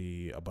just going to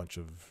be a bunch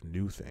of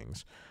new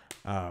things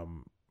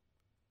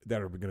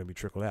that are going to be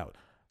trickled out.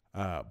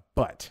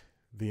 But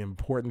the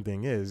important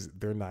thing is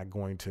they're not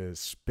going to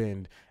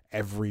spend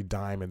every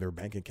dime in their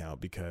bank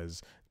account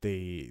because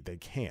they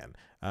can.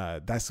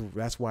 That's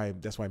why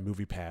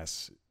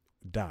MoviePass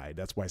died.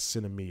 That's why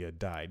Cinemia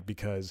died,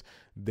 because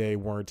they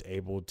weren't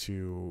able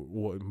to.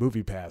 Well,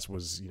 MoviePass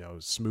was,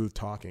 smooth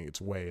talking its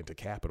way into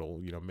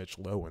capital, Mitch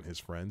Lowe and his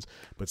friends,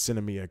 but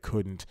Cinemia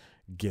couldn't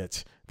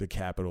get the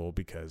capital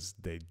because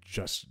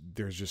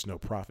there's just no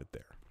profit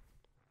there.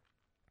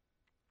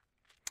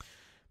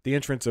 The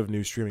entrance of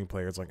new streaming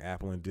players like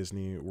Apple and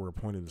Disney were a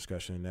point of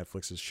discussion in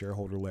Netflix's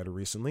shareholder letter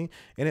recently.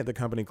 In it, the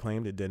company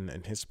claimed it didn't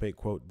anticipate,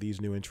 quote, these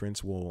new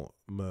entrants will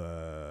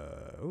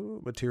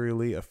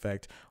materially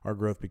affect our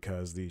growth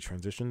because the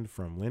transition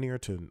from linear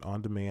to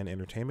on-demand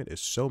entertainment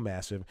is so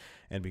massive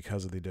and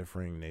because of the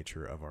differing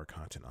nature of our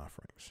content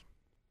offerings.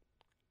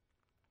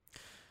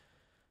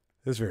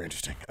 This is very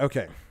interesting.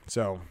 Okay,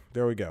 so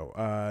there we go.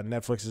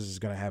 Netflix is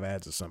going to have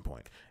ads at some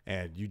point,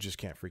 and you just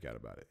can't freak out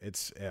about it.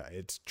 It's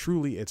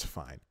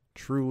fine.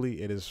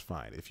 Truly, it is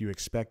fine if you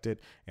expect it,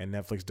 and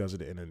Netflix does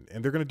it, and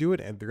they're going to do it,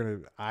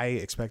 and I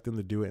expect them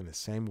to do it in the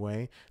same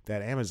way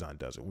that Amazon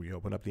does it. When you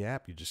open up the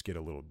app, you just get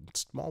a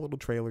small little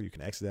trailer. You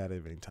can exit that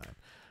at any time,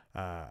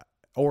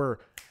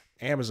 or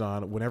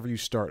Amazon, whenever you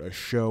start a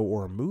show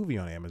or a movie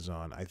on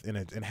Amazon, and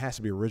it has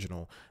to be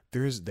original,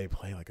 they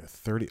play like a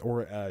 30,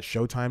 or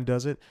Showtime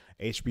does it,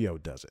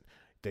 HBO does it.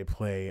 They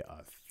play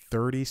a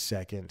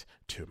 30-second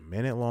to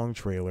minute-long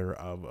trailer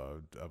of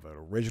an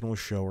original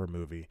show or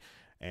movie,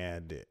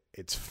 and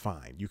it's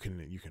fine. You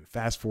can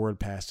fast forward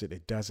past it.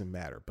 It doesn't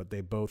matter, but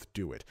they both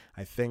do it.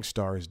 I think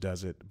Starz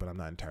does it, but I'm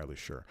not entirely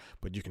sure.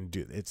 But you can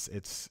do it.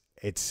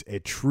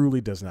 It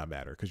truly does not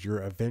matter because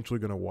you're eventually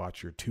going to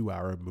watch your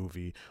 2-hour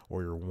movie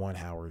or your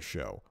 1-hour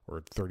show or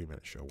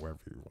 30-minute show, wherever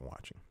you're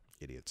watching.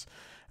 Idiots.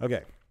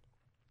 Okay.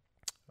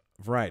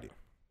 Variety.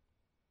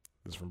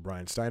 This is from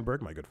Brian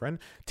Steinberg, my good friend.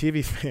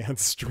 TV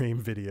fans stream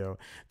video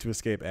to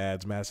escape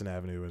ads. Madison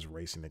Avenue is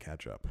racing to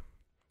catch up.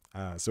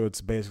 So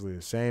it's basically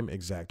the same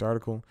exact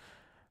article.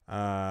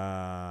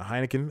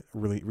 Heineken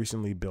really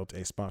recently built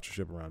a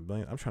sponsorship around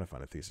billion. I'm trying to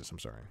find a thesis. I'm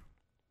sorry.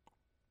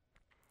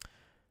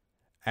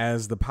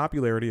 As the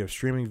popularity of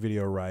streaming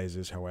video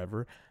rises,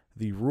 however,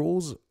 the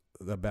rules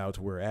about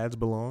where ads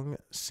belong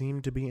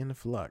seem to be in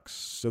flux.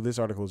 So this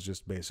article is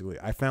just basically,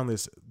 I found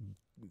this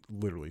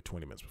literally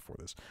 20 minutes before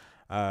this.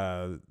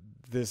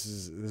 This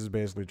is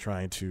basically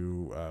trying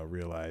to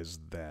realize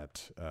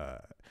that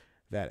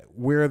that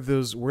where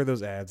those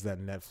ads that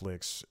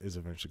Netflix is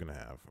eventually going to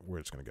have, where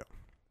it's going to go,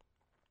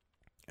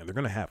 and they're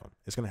going to have them.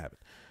 It's going to happen.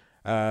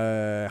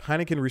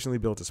 Heineken recently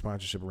built a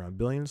sponsorship around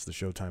Billions, the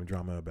Showtime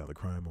drama about the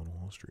crime on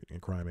Wall Street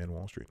and crime and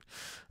Wall Street.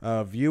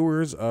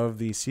 Viewers of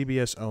the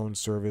CBS-owned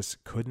service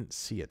couldn't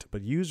see it,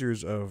 but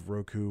users of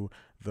Roku,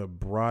 the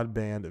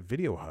broadband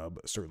video hub,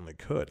 certainly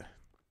could.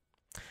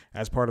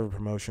 As part of a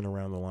promotion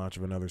around the launch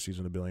of another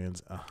season of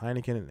Billions, a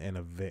Heineken and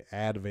an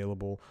ad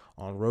available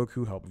on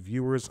Roku help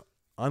viewers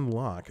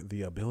unlock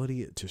the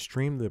ability to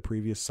stream the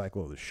previous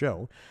cycle of the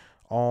show,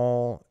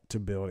 all to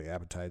build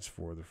appetites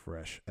for the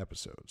fresh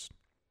episodes.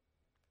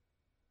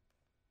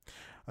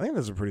 I think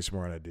that's a pretty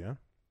smart idea.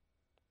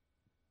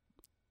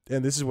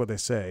 And this is what they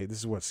say. This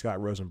is what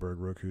Scott Rosenberg,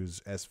 Roku's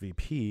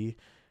SVP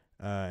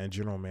and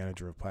general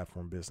manager of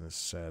platform business,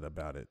 said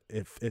about it.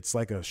 If it's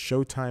like a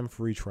Showtime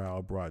free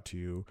trial brought to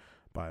you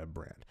by a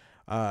brand.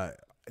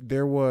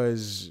 There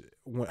was,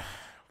 what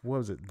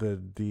was it?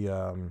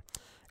 The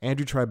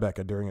Andrew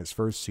Tribeca during its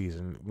first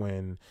season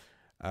when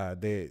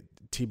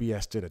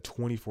TBS did a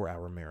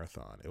 24-hour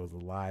marathon. It was a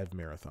live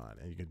marathon,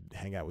 and you could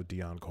hang out with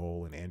Dion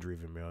Cole and Andrew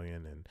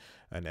Vermillion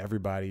and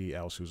everybody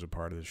else who's a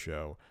part of the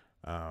show.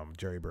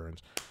 Jerry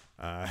Burns.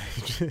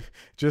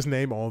 Just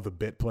name all the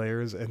bit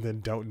players, and then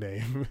don't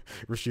name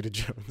Rashida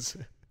Jones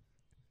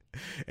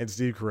and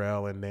Steve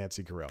Carell and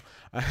Nancy Carell.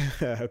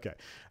 Okay,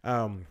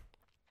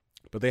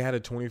 but they had a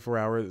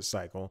 24-hour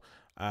cycle,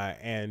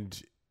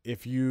 and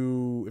if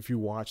you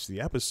watch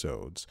the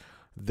episodes,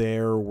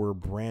 there were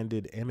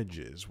branded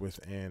images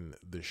within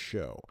the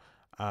show.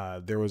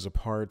 There was a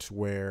part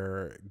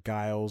where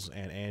Giles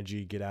and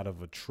Angie get out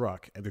of a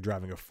truck, and they're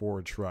driving a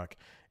Ford truck,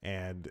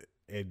 and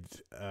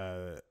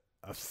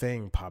a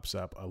thing pops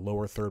up, a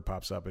lower third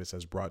pops up, and it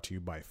says "Brought to you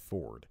by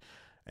Ford,"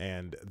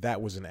 and that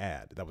was an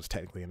ad. That was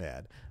technically an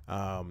ad.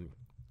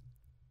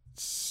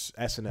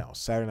 SNL,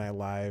 Saturday Night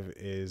Live,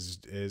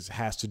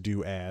 has to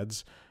do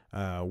ads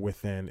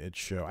within its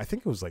show. I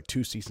think it was like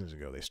 2 seasons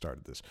ago they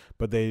started this,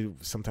 but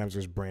sometimes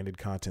there's branded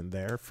content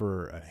there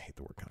for, I hate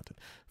the word content,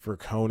 for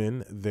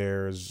Conan.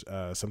 There's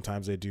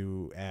sometimes they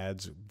do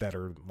ads that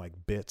are like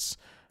bits.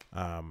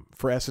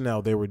 For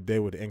SNL, they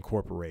would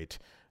incorporate,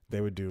 they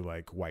would do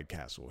like White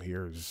Castle,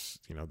 here's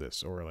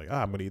this, or like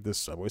I'm gonna eat this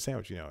Subway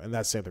sandwich, and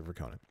that's the same thing for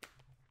Conan.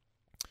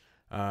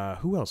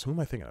 Who else? Who am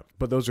I thinking of?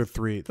 But those are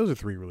three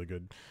really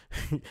good.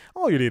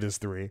 All you need is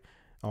three.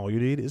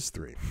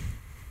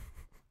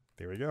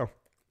 There we go.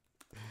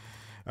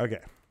 Okay,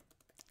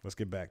 let's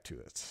get back to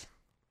it.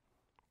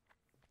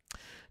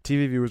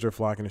 TV viewers are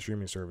flocking to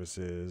streaming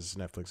services,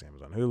 Netflix,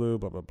 Amazon, Hulu,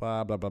 blah, blah,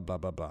 blah, blah, blah, blah,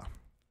 blah, blah.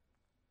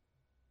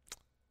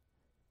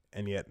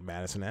 And yet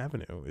Madison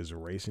Avenue is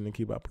racing to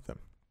keep up with them.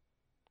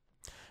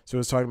 So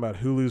it's talking about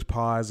Hulu's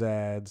pause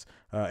ads.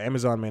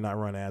 Amazon may not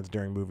run ads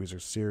during movies or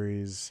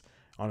series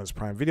on its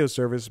Prime Video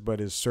service,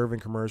 but is serving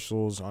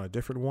commercials on a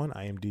different one,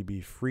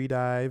 IMDb Free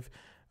Dive.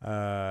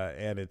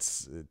 And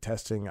it's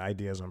testing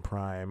ideas on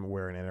Prime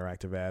where an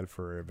interactive ad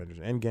for Avengers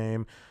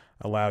Endgame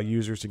allow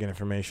users to get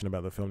information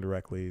about the film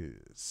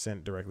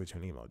sent directly to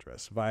an email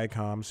address.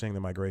 Viacom, saying the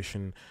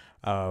migration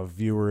of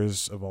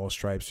viewers of all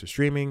stripes to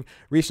streaming,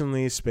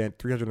 recently spent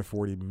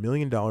 $340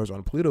 million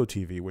on Pluto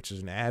TV, which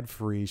is an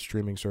ad-free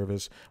streaming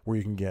service where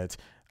you can get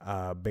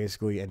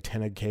basically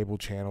antenna cable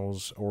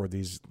channels or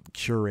these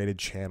curated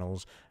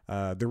channels.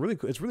 They're really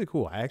cool. It's really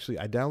cool. I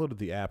downloaded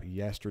the app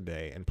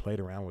yesterday and played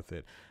around with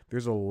it.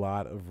 There's a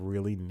lot of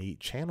really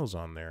neat channels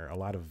on there. A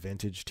lot of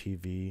vintage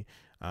TV.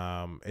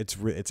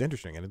 It's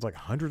interesting, and it's like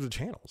hundreds of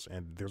channels,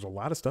 and there's a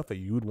lot of stuff that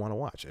you would want to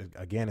watch.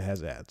 Again, it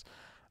has ads.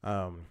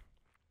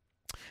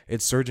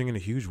 It's surging in a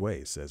huge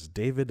way, says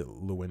David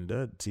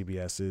Lewinda,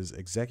 CBS's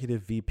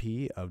Executive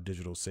VP of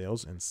Digital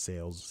Sales and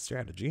Sales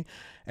Strategy.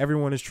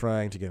 Everyone is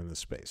trying to get in this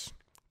space.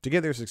 To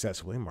get there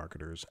successfully,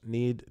 marketers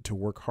need to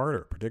work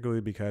harder,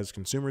 particularly because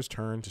consumers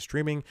turn to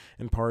streaming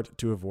in part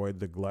to avoid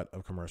the glut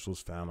of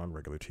commercials found on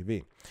regular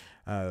TV.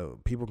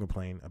 People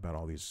complain about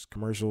all these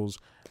commercials,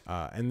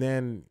 and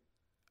then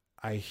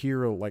I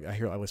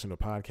listen to a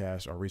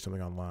podcast or read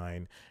something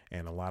online,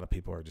 and a lot of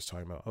people are just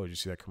talking about, oh, did you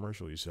see that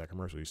commercial? You see that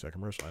commercial? You see that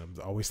commercial? And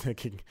I'm always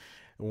thinking,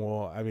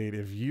 well, I mean,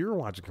 if you're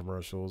watching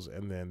commercials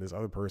and then this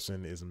other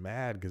person is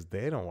mad because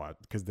they don't want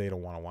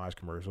to watch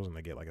commercials and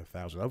they get like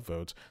 1,000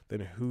 upvotes,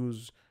 then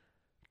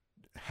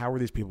how are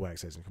these people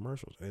accessing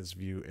commercials? And it's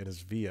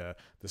via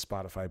the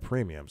Spotify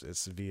premiums.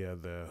 It's via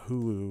the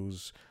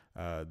Hulu's,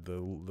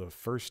 the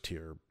first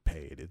tier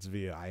paid. It's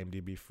via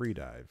IMDb Free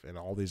Dive and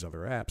all these other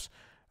apps.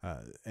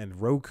 And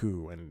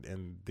Roku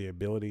and the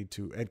ability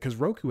to, and because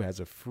Roku has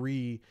a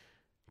free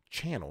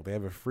channel, they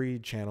have a free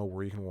channel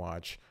where you can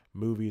watch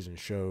movies and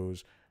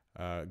shows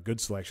good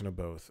selection of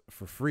both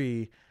for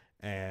free,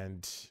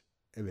 and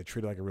they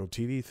treat it like a real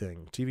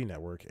TV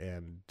network,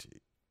 and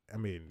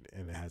and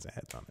it has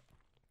ads on it.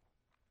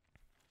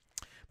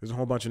 There's a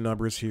whole bunch of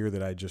numbers here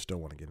that I just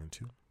don't want to get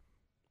into.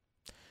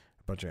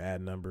 A bunch of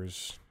ad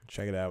numbers.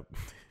 Check it out.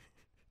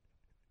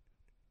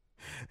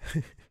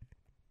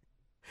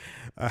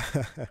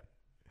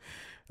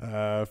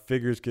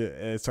 Figures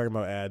it's talking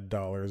about ad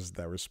dollars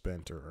that were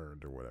spent or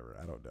earned or whatever.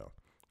 I don't know.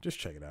 Just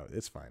check it out.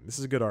 It's fine. This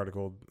is a good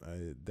article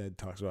that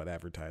talks about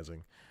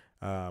advertising.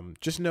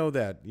 Just know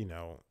that,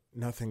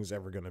 nothing's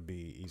ever going to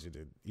be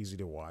easy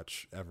to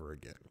watch ever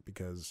again,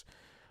 because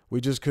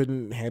we just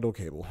couldn't handle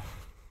cable.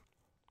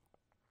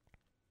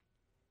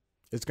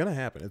 It's going to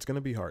happen. It's going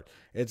to be hard.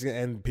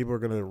 And people are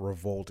going to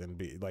revolt and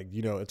be like,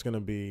 it's going to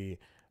be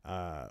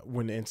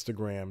when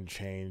Instagram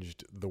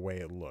changed the way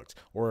it looked.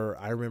 Or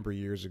I remember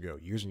years and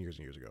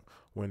years ago,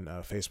 when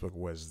Facebook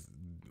was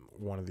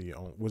one of the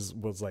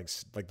was like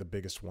the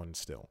biggest one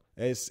still.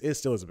 It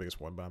still is the biggest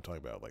one, but I'm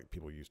talking about like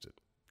people used it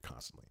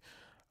constantly.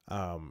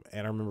 And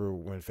I remember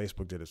when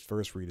Facebook did its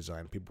first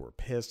redesign, people were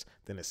pissed.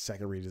 Then its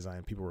second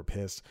redesign, people were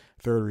pissed.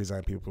 Third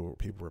redesign, people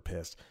were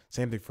pissed.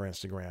 Same thing for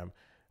Instagram.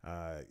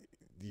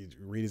 You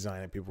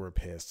redesign it, people were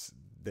pissed.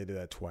 They did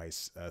that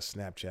twice.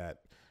 Snapchat.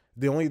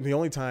 The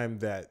only time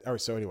that,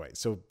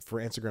 so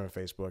for Instagram and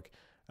Facebook,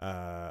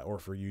 or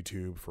for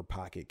YouTube, for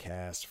Pocket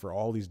Cast, for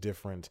all these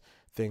different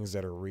things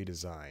that are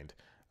redesigned,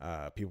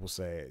 people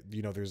say,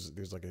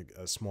 there's like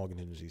a small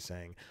contingency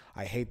saying,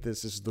 I hate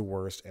this is the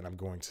worst, and I'm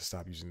going to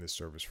stop using this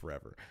service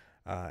forever.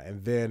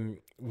 And then,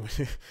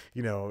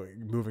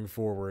 moving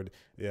forward,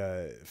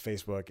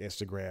 Facebook,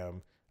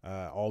 Instagram,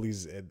 all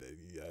these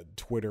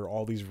Twitter,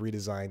 all these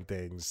redesigned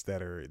things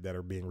that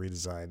are being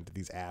redesigned,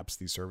 these apps,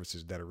 these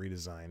services that are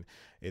redesigned,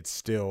 it's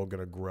still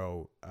gonna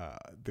grow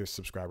their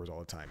subscribers all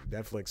the time.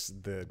 Netflix,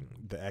 the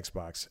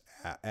Xbox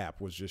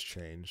app was just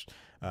changed.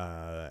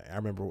 I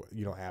remember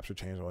apps are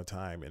changed all the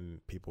time,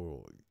 and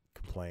people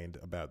complained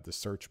about the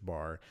search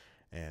bar.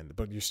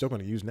 But you're still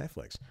going to use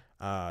Netflix.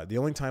 The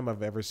only time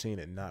I've ever seen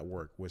it not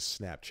work was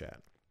Snapchat.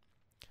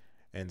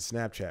 And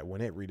Snapchat,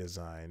 when it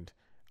redesigned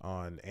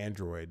on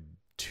Android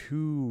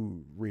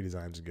 2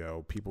 redesigns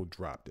ago, people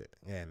dropped it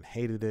and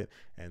hated it,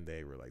 and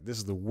they were like, "This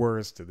is the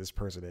worst." To this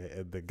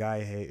person, the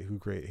guy who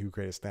created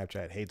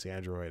Snapchat hates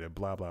Android, and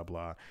blah blah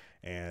blah.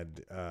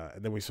 And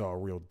then we saw a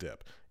real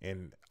dip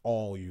in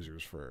all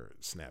users for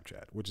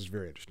Snapchat, which is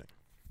very interesting.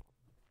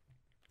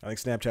 I think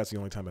Snapchat's the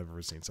only time I've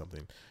ever seen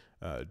something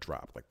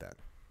drop like that.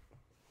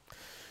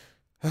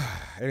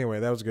 Anyway,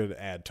 that was a good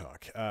ad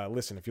talk.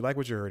 Listen, if you like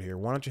what you heard here,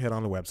 why don't you head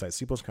on the website,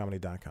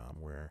 cpluscomedy.com,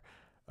 where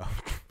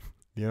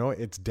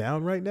it's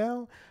down right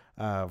now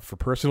for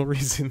personal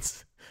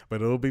reasons,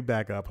 but it'll be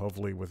back up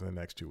hopefully within the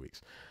next 2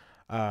 weeks.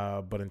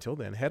 But until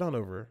then, head on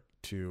over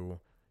to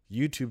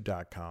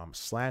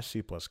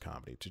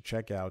youtube.com/cpluscomedy to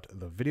check out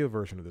the video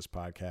version of this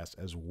podcast,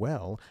 as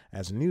well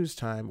as News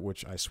Time,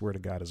 which I swear to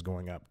God is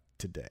going up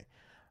today.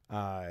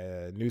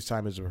 News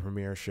Time is a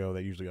premiere show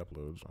that usually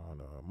uploads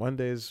on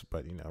Mondays,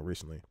 but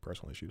recently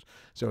personal issues,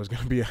 so it's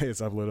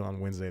uploaded on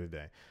Wednesday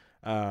today.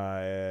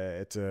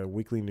 It's a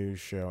weekly news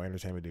show,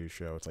 entertainment news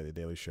show. It's like the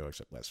Daily Show,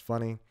 except less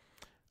funny.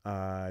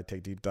 I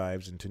take deep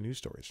dives into news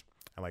stories.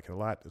 I like it a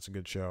lot. It's a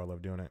good show. I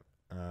love doing it.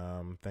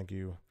 Thank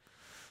you.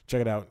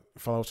 Check it out.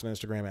 Follow us on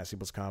Instagram at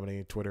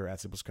 @CPlusComedy, Twitter at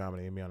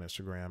 @CPlusComedy, me on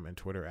Instagram and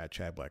Twitter at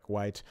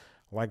 @ChadBlackWhite.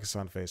 Like us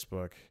on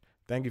Facebook.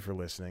 Thank you for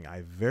listening.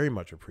 I very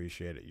much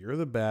appreciate it. You're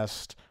the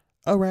best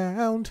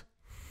around.